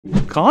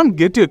Can't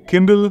get your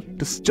Kindle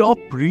to stop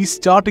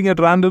restarting at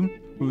random?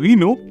 We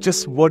know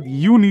just what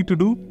you need to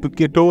do to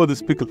get over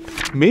this pickle.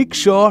 Make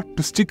sure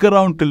to stick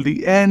around till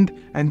the end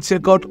and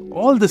check out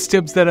all the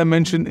steps that I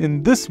mentioned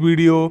in this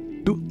video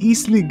to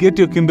easily get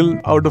your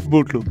Kindle out of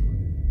boot loop.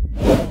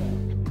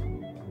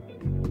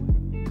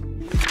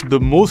 The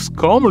most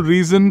common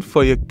reason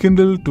for your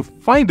Kindle to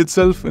find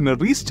itself in a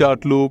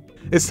restart loop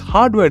is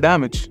hardware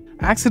damage,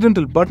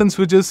 accidental button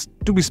switches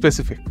to be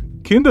specific.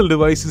 Kindle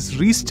devices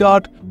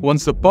restart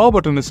once the power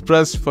button is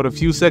pressed for a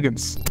few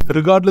seconds,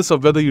 regardless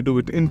of whether you do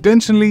it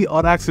intentionally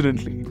or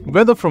accidentally.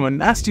 Whether from a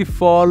nasty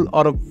fall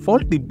or a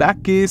faulty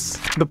back case,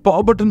 the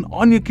power button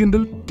on your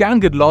Kindle can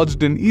get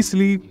lodged in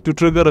easily to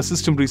trigger a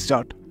system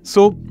restart.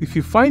 So, if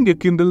you find your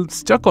Kindle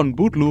stuck on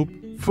boot loop,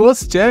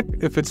 first check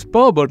if its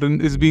power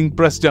button is being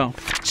pressed down.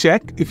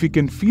 Check if you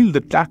can feel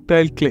the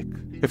tactile click.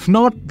 If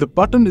not, the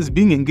button is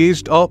being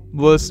engaged or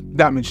worse,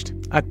 damaged.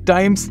 At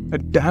times, a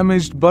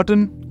damaged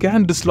button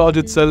can dislodge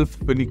itself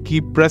when you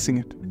keep pressing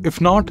it. If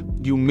not,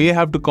 you may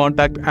have to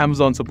contact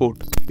Amazon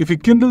support. If your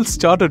Kindle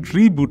started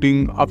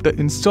rebooting after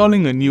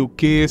installing a new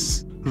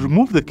case,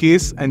 remove the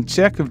case and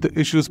check if the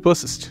issues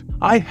persist.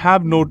 I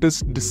have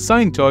noticed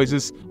design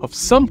choices of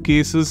some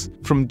cases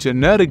from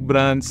generic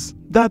brands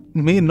that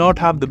may not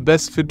have the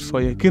best fit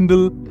for your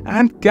Kindle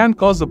and can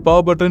cause the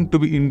power button to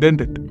be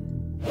indented.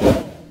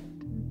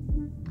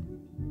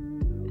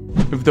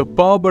 If the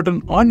power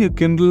button on your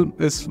Kindle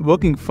is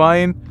working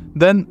fine,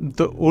 then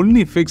the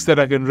only fix that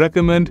I can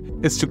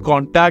recommend is to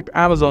contact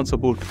Amazon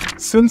support.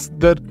 Since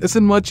there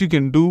isn't much you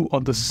can do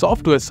on the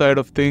software side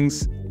of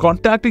things,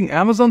 contacting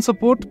Amazon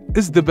support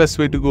is the best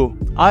way to go.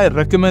 I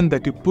recommend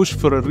that you push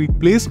for a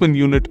replacement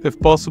unit if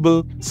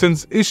possible,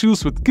 since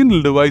issues with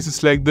Kindle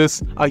devices like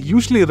this are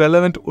usually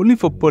relevant only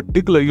for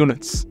particular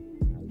units.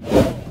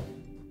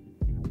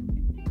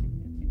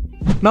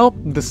 Now,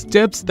 the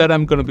steps that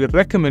I'm going to be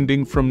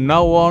recommending from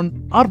now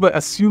on are by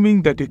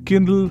assuming that your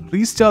Kindle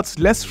restarts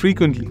less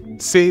frequently,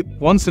 say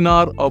once an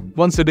hour or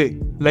once a day.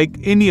 Like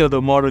any other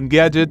modern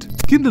gadget,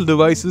 Kindle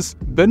devices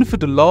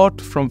benefit a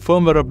lot from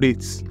firmware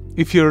updates.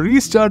 If your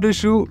restart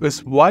issue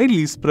is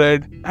widely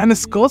spread and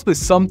is caused by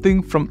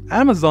something from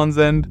Amazon's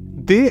end,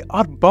 they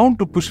are bound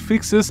to push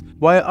fixes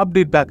via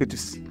update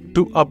packages.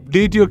 To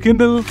update your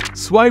Kindle,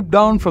 swipe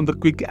down from the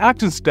Quick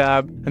Actions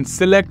tab and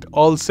select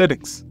All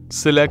Settings.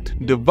 Select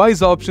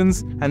Device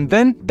Options and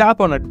then tap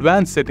on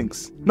Advanced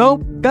Settings.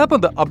 Now tap on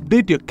the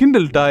Update Your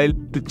Kindle tile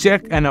to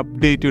check and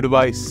update your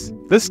device.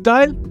 This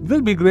tile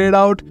will be grayed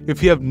out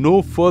if you have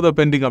no further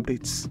pending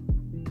updates.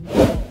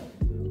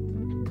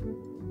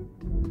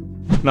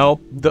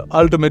 Now, the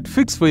ultimate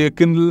fix for your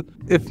Kindle,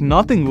 if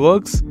nothing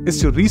works, is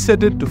to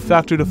reset it to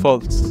factory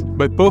defaults.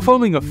 By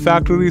performing a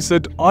factory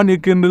reset on your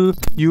Kindle,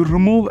 you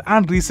remove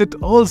and reset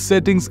all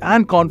settings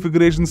and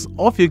configurations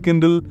of your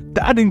Kindle.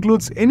 That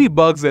includes any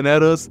bugs and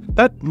errors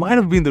that might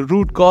have been the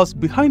root cause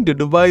behind your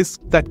device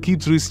that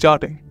keeps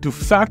restarting. To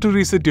factory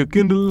reset your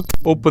Kindle,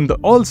 open the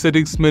All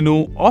Settings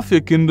menu of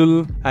your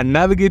Kindle and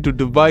navigate to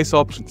Device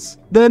Options.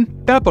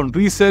 Then tap on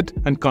Reset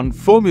and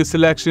confirm your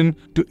selection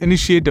to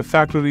initiate a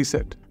factory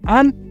reset.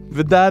 And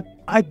with that,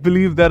 I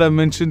believe that I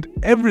mentioned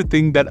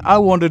everything that I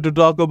wanted to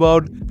talk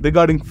about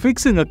regarding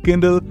fixing a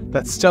Kindle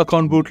that's stuck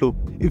on boot loop.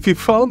 If you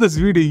found this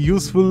video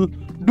useful,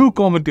 do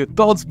comment your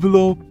thoughts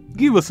below,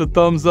 give us a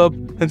thumbs up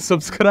and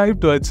subscribe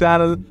to our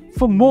channel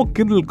for more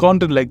Kindle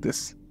content like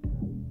this.